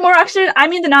when I say more oxygen, I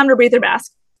mean the non-rebreather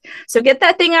mask. So get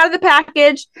that thing out of the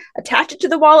package, attach it to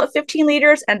the wall at 15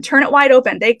 liters, and turn it wide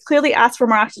open. They clearly ask for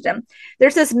more oxygen.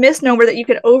 There's this misnomer that you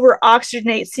could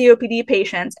over-oxygenate COPD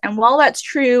patients. And while that's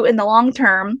true in the long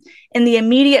term, in the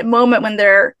immediate moment when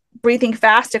they're breathing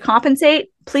fast to compensate,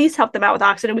 please help them out with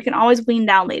oxygen. We can always wean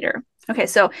down later. Okay,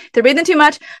 so if they're breathing too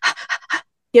much,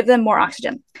 give them more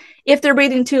oxygen. If they're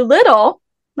breathing too little,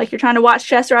 like you're trying to watch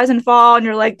chest rise and fall, and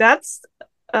you're like, that's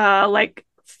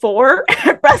 4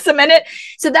 breaths a minute.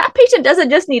 So that patient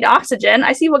doesn't just need oxygen.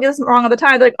 I see what gets wrong all the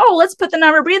time. They're like, oh, let's put the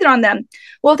non-rebreather on them.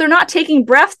 Well, if they're not taking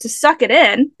breaths to suck it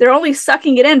in, they're only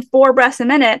sucking it in 4 breaths a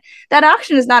minute. That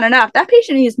oxygen is not enough. That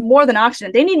patient needs more than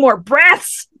oxygen. They need more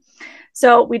breaths.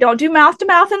 So we don't do mouth to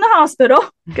mouth in the hospital.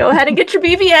 Go ahead and get your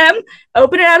BVM,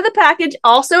 open it out of the package,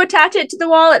 also attach it to the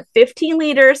wall at 15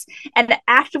 liters and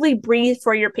actively breathe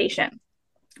for your patient.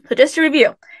 So just to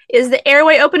review, is the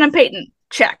airway open and patent?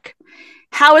 Check.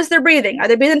 How is their breathing? Are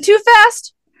they breathing too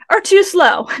fast or too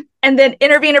slow? And then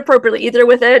intervene appropriately, either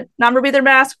with a non-rebreather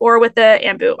mask or with the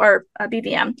AMBU or a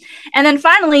BVM. And then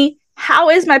finally, how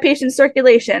is my patient's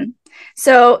circulation?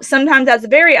 So sometimes that's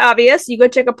very obvious. You go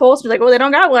check a pulse, you're like, oh, they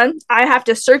don't got one. I have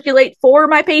to circulate for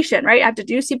my patient, right? I have to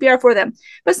do CPR for them.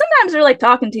 But sometimes they're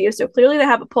talking to you. So clearly they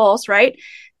have a pulse, right?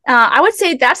 I would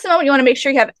say that's the moment you want to make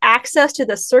sure you have access to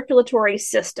the circulatory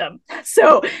system.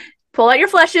 So pull out your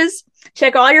flushes,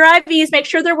 check all your IVs, make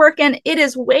sure they're working. It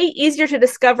is way easier to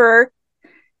discover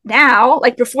now,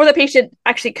 like before the patient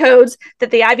actually codes,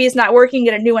 that the IV is not working,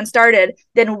 get a new one started,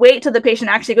 then wait till the patient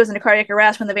actually goes into cardiac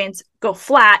arrest when the veins go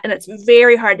flat, and it's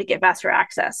very hard to get vascular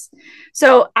access.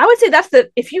 So I would say that's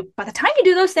by the time you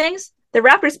do those things, the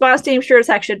rapid response team sure as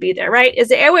heck should be there, right? Is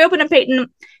the airway open and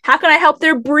patent? How can I help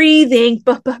their breathing,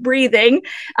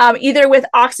 either with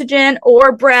oxygen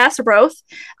or breaths or both?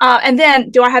 And then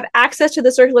do I have access to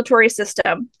the circulatory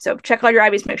system? So check all your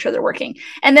IVs, make sure they're working.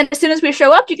 And then as soon as we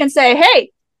show up, you can say,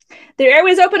 hey, their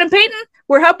airways open and patent.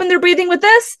 We're helping their breathing with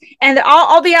this, and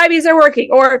all the IVs are working.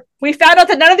 Or we found out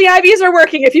that none of the IVs are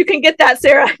working. If you can get that,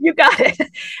 Sarah, you got it.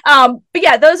 But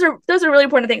yeah, those are really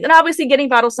important things. And obviously, getting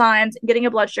vital signs, getting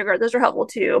a blood sugar, those are helpful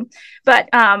too. But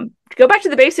to go back to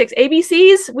the basics,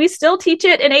 ABCs, we still teach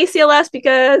it in ACLS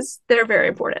because they're very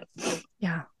important.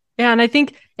 Yeah, and I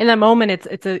think in that moment,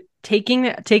 it's a taking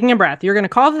a breath. You're going to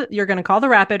call the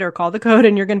rapid or call the code,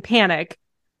 and you're going to panic.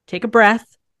 Take a breath.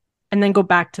 And then go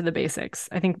back to the basics.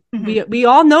 I think we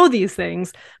all know these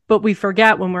things, but we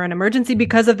forget when we're in emergency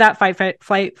because of that fight,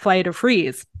 flight, or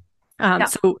freeze.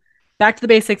 So back to the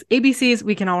basics, ABCs,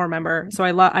 we can all remember. So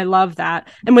I love that.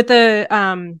 And with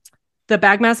the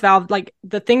bag mask valve, like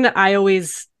the thing that I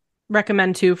always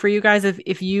recommend too for you guys,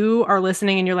 if you are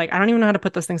listening and you're like, I don't even know how to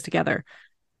put those things together,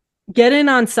 get in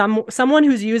on someone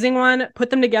who's using one, put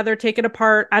them together, take it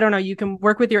apart. I don't know. You can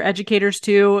work with your educators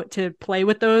too to play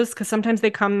with those, because sometimes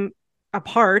they come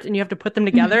apart and you have to put them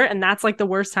together. And that's like the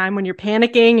worst time when you're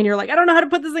panicking and you're like, I don't know how to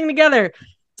put this thing together.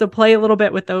 So play a little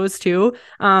bit with those too.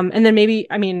 And then maybe,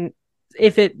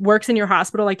 if it works in your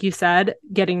hospital, like you said,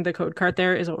 getting the code cart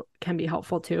there can be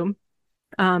helpful too.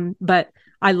 But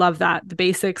I love that. The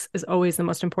basics is always the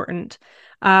most important.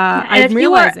 I'm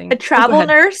realizing you are a travel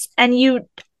nurse and you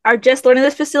are just learning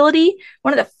this facility,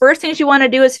 one of the first things you want to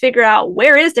do is figure out,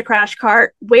 where is the crash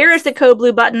cart? Where is the code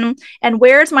blue button? And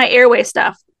where's my airway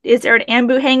stuff? Is there an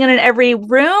ambu hanging in every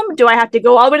room? Do I have to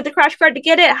go all the way to the crash cart to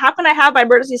get it? How can I have my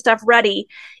emergency stuff ready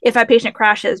if my patient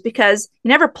crashes? Because you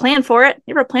never plan for it.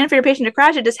 You never plan for your patient to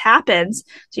crash. It just happens.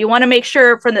 So you want to make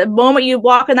sure from the moment you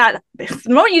walk in the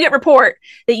moment you get report,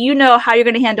 that you know how you're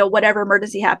going to handle whatever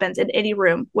emergency happens in any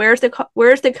room. Where's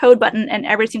the code button in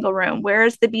every single room?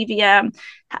 Where's the BVM?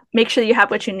 Make sure you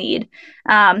have what you need.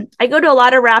 I go to a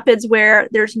lot of rapids where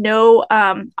there's no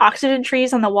oxygen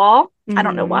trees on the wall. I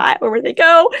don't know why or where they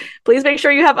go. Please make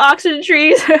sure you have oxygen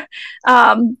trees.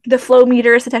 The flow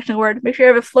meter is the technical word. Make sure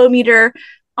you have a flow meter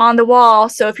on the wall.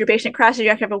 So if your patient crashes, you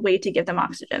have to have a way to give them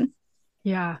oxygen.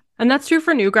 Yeah. And that's true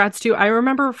for new grads too. I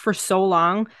remember for so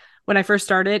long when I first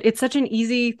started, it's such an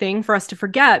easy thing for us to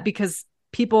forget because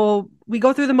we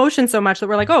go through the motion so much that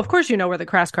we're like, oh, of course you know where the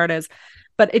crash cart is.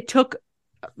 But it took,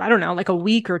 I don't know, like a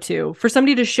week or two for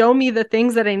somebody to show me the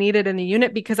things that I needed in the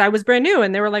unit because I was brand new.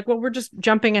 And they were like, well, we're just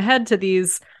jumping ahead to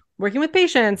these working with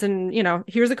patients and,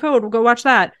 here's a code, we'll go watch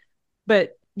that.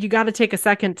 But you got to take a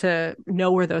second to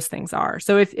know where those things are.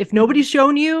 So if nobody's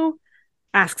shown you,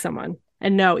 ask someone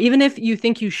and know, even if you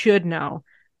think you should know,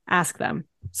 ask them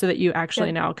so that you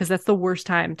actually know. Because that's the worst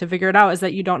time to figure it out, is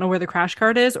that you don't know where the crash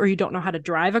cart is or you don't know how to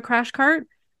drive a crash cart.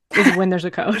 Is when there's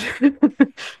a code. None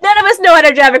of us know how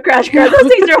to drive a crash cart. Those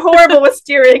things are horrible with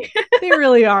steering. They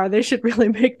really are. They should really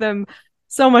make them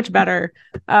so much better.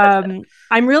 I'm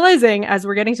realizing as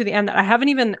we're getting to the end that I haven't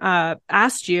even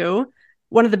asked you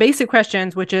one of the basic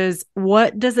questions, which is,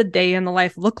 what does a day in the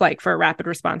life look like for a rapid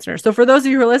response nurse? So for those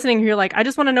of you who are listening, who are like, I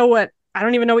just want to know I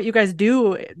don't even know what you guys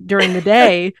do during the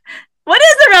day. What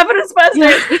is a rapid response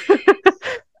nurse?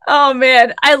 Oh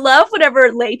man, I love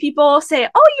whenever lay people say,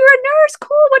 oh, you're a nurse,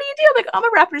 cool, what do you do? I'm like, I'm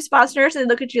a rapid response nurse, and they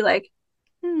look at you like,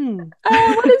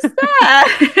 what is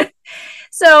that?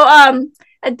 So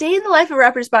a day in the life of a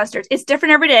rapid response nurse, it's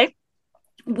different every day.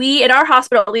 We, in our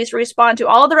hospital at least, respond to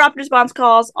all the rapid response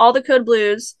calls, all the code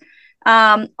blues,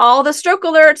 all the stroke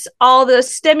alerts, all the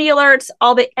STEMI alerts,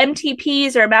 all the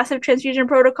MTPs, or massive transfusion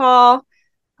protocol.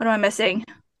 What am I missing?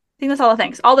 I think that's all the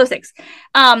things, all those things.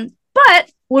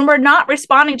 But when we're not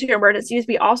responding to emergencies,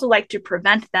 we also like to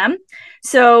prevent them.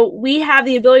 So we have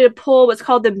the ability to pull what's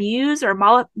called the MUSE, or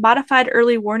Modified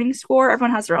Early Warning Score.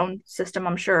 Everyone has their own system,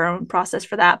 I'm sure, own process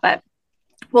for that. But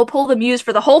we'll pull the Muse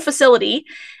for the whole facility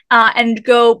and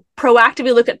go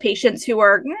proactively look at patients who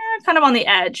are kind of on the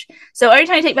edge. So every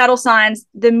time you take vital signs,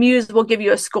 the Muse will give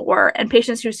you a score, and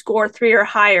patients who score 3 or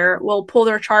higher will pull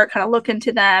their chart, kind of look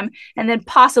into them, and then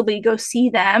possibly go see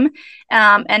them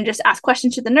and just ask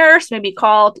questions to the nurse, maybe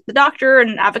call the doctor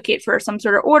and advocate for some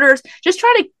sort of orders. Just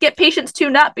try to get patients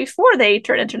tuned up before they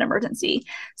turn into an emergency.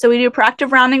 So we do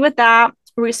proactive rounding with that.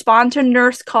 We respond to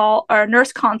nurse call or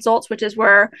nurse consults, which is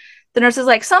where the nurse is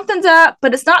like, something's up,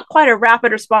 but it's not quite a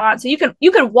rapid response. So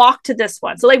you can walk to this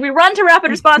one. So like we run to rapid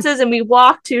responses and we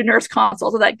walk to nurse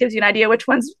consult. So that gives you an idea which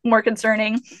one's more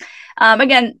concerning.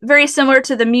 Again, very similar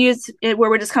to the Muse, where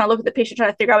we just kind of look at the patient, try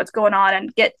to figure out what's going on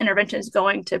and get interventions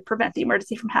going to prevent the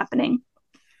emergency from happening.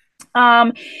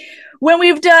 When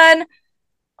we've done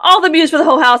all the Muse for the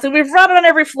whole house and we've run on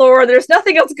every floor, there's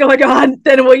nothing else going on,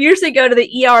 then we'll usually go to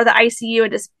the ER or the ICU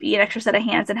and just be an extra set of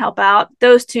hands and help out.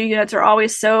 Those 2 units are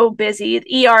always so busy.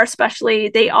 The ER especially,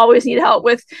 they always need help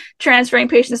with transferring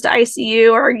patients to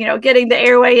ICU or, getting the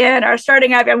airway in or starting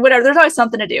IVF, whatever. There's always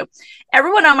something to do.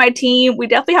 Everyone on my team, we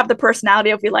definitely have the personality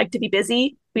if we like to be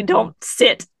busy. We don't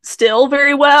sit still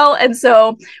very well. And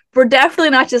so we're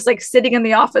definitely not just like sitting in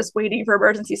the office waiting for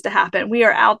emergencies to happen. We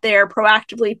are out there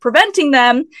proactively preventing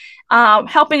them,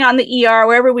 helping on the ER,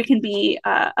 wherever we can be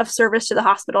of service to the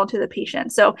hospital and to the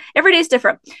patient. So every day is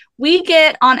different. We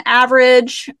get on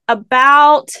average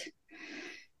about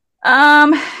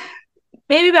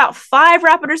maybe about 5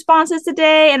 rapid responses a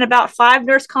day and about 5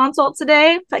 nurse consults a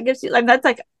day. That gives you that's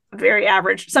like very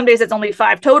average. Some days it's only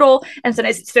 5 total, and some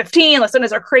days it's 15. Like some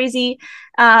days are crazy.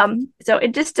 So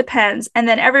it just depends. And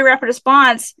then every rapid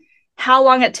response, how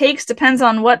long it takes depends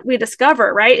on what we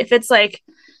discover, right? If it's like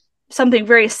something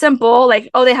very simple, like,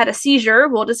 oh, they had a seizure,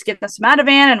 we'll just get them some Ativan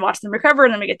and watch them recover,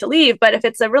 and then we get to leave. But if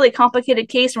it's a really complicated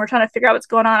case and we're trying to figure out what's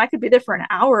going on, I could be there for an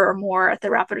hour or more at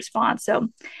the rapid response. So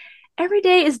every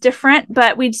day is different,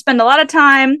 but we spend a lot of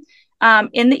time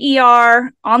in the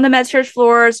ER, on the med-surg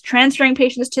floors, transferring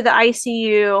patients to the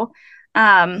ICU.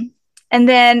 And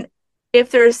then if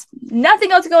there's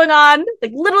nothing else going on,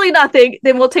 like literally nothing,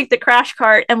 then we'll take the crash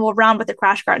cart and we'll round with the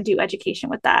crash cart and do education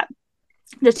with that.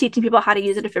 Just teaching people how to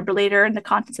use a defibrillator and the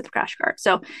contents of the crash cart.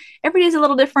 So every day is a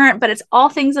little different, but it's all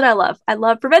things that I love. I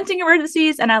love preventing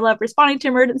emergencies, and I love responding to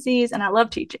emergencies, and I love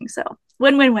teaching. So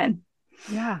win-win-win.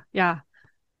 Yeah.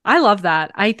 I love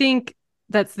that. I think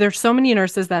there's so many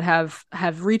nurses that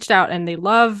have reached out and they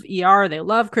love ER, they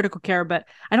love critical care, but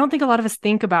I don't think a lot of us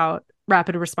think about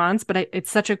rapid response, but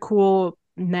it's such a cool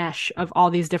mesh of all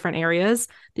these different areas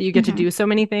that you get to do so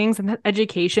many things. And that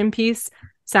education piece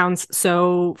sounds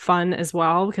so fun as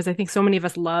well, because I think so many of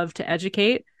us love to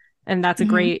educate, and that's a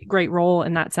great role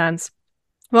in that sense.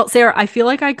 Well, Sarah, I feel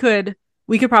like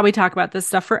we could probably talk about this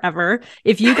stuff forever.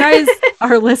 If you guys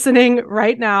are listening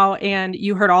right now and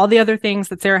you heard all the other things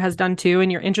that Sarah has done too,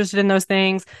 and you're interested in those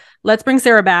things, let's bring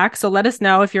Sarah back. So let us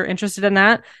know if you're interested in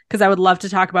that, because I would love to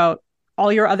talk about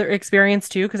all your other experience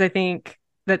too, because I think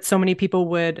that so many people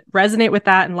would resonate with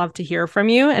that and love to hear from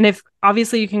you. And if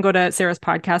obviously you can go to Sarah's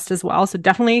podcast as well. So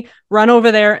definitely run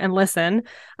over there and listen.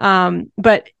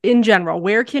 But in general,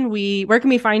 where can we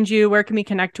find you? Where can we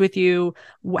connect with you?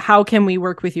 How can we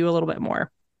work with you a little bit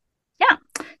more? Yeah.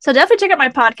 So definitely check out my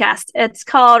podcast. It's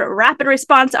called Rapid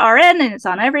Response RN, and it's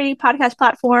on every podcast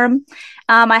platform.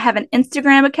 I have an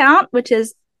Instagram account, which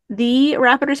is the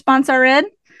Rapid Response RN.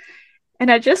 And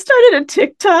I just started a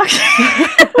TikTok,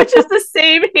 which is the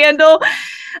same handle.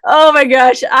 Oh my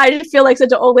gosh. I just feel like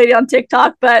such an old lady on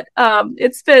TikTok, but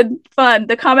it's been fun.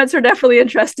 The comments are definitely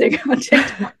interesting on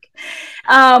TikTok.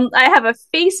 I have a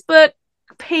Facebook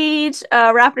page,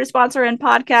 Rapid Response RN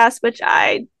podcast, which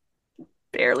I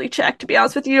barely check, to be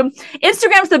honest with you.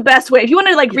 Instagram's the best way. If you want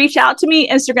to reach out to me,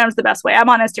 Instagram's the best way. I'm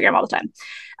on Instagram all the time.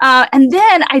 And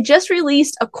then I just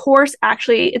released a course,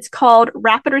 actually. It's called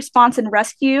Rapid Response and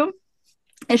Rescue.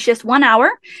 It's just 1 hour.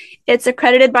 It's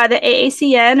accredited by the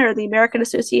AACN, or the American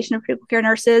Association of Critical Care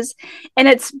Nurses. And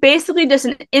it's basically just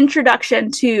an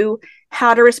introduction to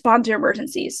how to respond to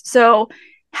emergencies. So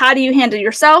how do you handle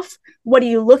yourself? What are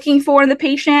you looking for in the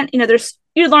patient? You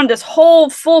learn this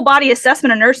whole full body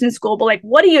assessment in nursing school, but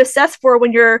what do you assess for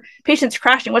when your patient's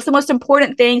crashing? What's the most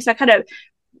important thing? So I kind of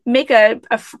make a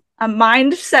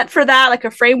mindset for that, like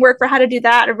a framework for how to do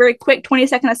that, a very quick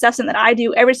 20-second assessment that I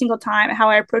do every single time,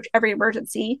 how I approach every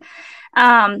emergency.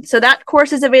 So that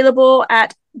course is available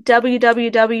at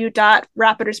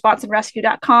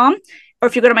www.rapidresponseandrescue.com. Or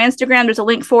if you go to my Instagram, there's a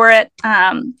link for it.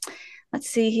 Let's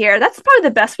see here. That's probably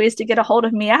the best ways to get a hold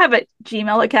of me. I have a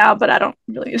Gmail account, but I don't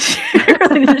really need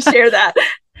to share that.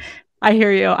 I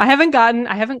hear you. I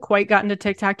haven't quite gotten to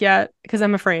TikTok yet because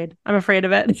I'm afraid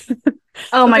of it.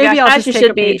 Oh my maybe gosh, I'll as just you take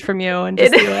should a be. page from you and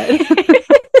just do it.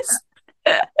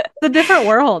 It's a different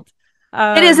world.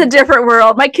 It is a different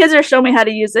world. My kids are showing me how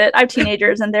to use it. I have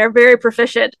teenagers and they're very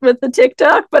proficient with the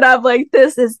TikTok, but I'm like,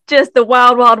 this is just the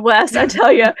wild, wild west, I tell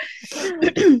you.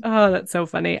 Oh, that's so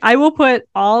funny. I will put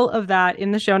all of that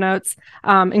in the show notes,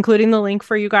 including the link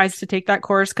for you guys to take that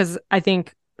course, because I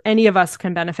think any of us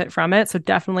can benefit from it. So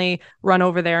definitely run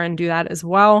over there and do that as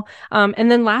well.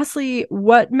 And then lastly,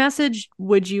 what message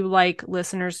would you like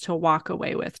listeners to walk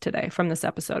away with today from this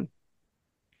episode?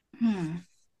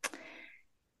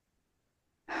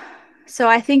 So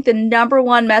I think the number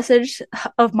one message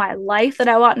of my life that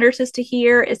I want nurses to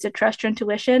hear is to trust your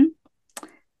intuition.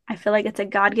 I feel like it's a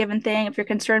God-given thing. If you're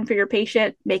concerned for your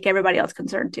patient, make everybody else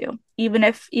concerned too, even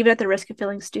at the risk of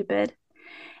feeling stupid.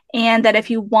 And that if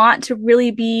you want to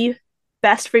really be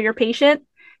best for your patient,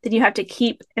 then you have to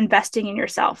keep investing in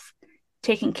yourself,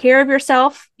 taking care of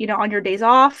yourself, on your days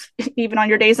off, even on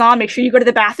your days on, make sure you go to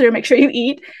the bathroom, make sure you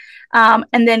eat,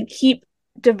 and then keep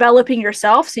developing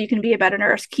yourself so you can be a better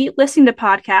nurse. Keep listening to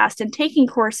podcasts and taking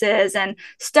courses and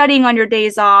studying on your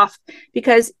days off,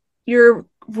 because your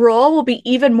role will be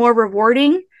even more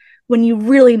rewarding when you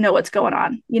really know what's going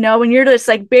on. When you're just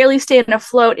like barely staying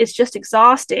afloat, it's just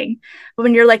exhausting. But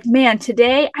when you're like, man,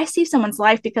 today I see someone's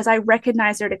life because I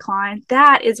recognize their decline,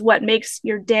 that is what makes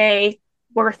your day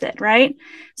worth it, right?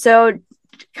 So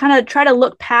kind of try to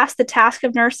look past the task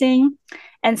of nursing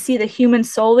and see the human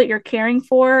soul that you're caring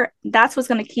for. That's what's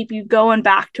going to keep you going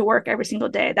back to work every single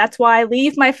day. That's why I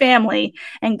leave my family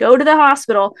and go to the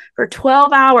hospital for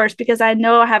 12 hours, because I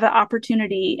know I have an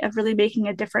opportunity of really making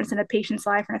a difference in a patient's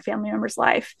life and a family member's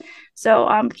life.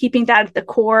 So keeping that at the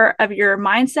core of your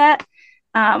mindset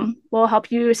will help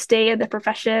you stay in the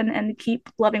profession and keep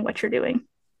loving what you're doing.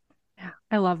 Yeah,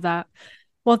 I love that.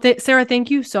 Well, Sarah, thank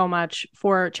you so much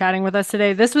for chatting with us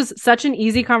today. This was such an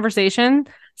easy conversation.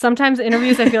 Sometimes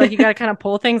interviews, I feel like you got to kind of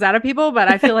pull things out of people, but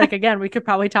I feel like, again, we could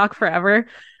probably talk forever.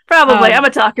 Probably. I'm a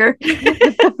talker.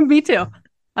 Me too.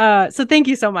 So thank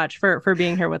you so much for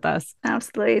being here with us.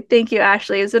 Absolutely. Thank you,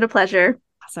 Ashley. It's been a pleasure.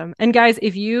 Awesome. And guys,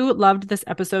 if you loved this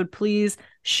episode, please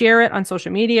share it on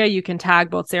social media. You can tag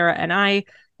both Sarah and I,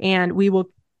 and we will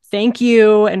thank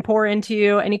you and pour into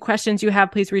you. Any questions you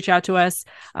have, please reach out to us.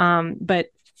 But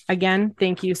again,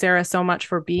 thank you, Sarah, so much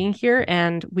for being here,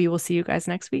 and we will see you guys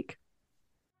next week.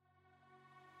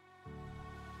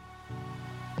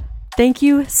 Thank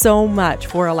you so much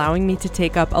for allowing me to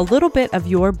take up a little bit of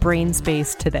your brain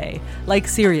space today. Like,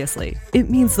 seriously, it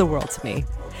means the world to me.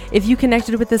 If you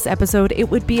connected with this episode, it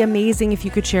would be amazing if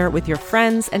you could share it with your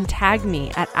friends and tag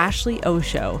me at Ashley O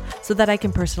Show so that I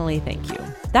can personally thank you.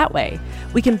 That way,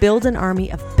 we can build an army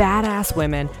of badass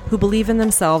women who believe in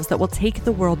themselves that will take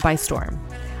the world by storm.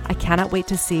 I cannot wait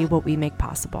to see what we make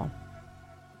possible.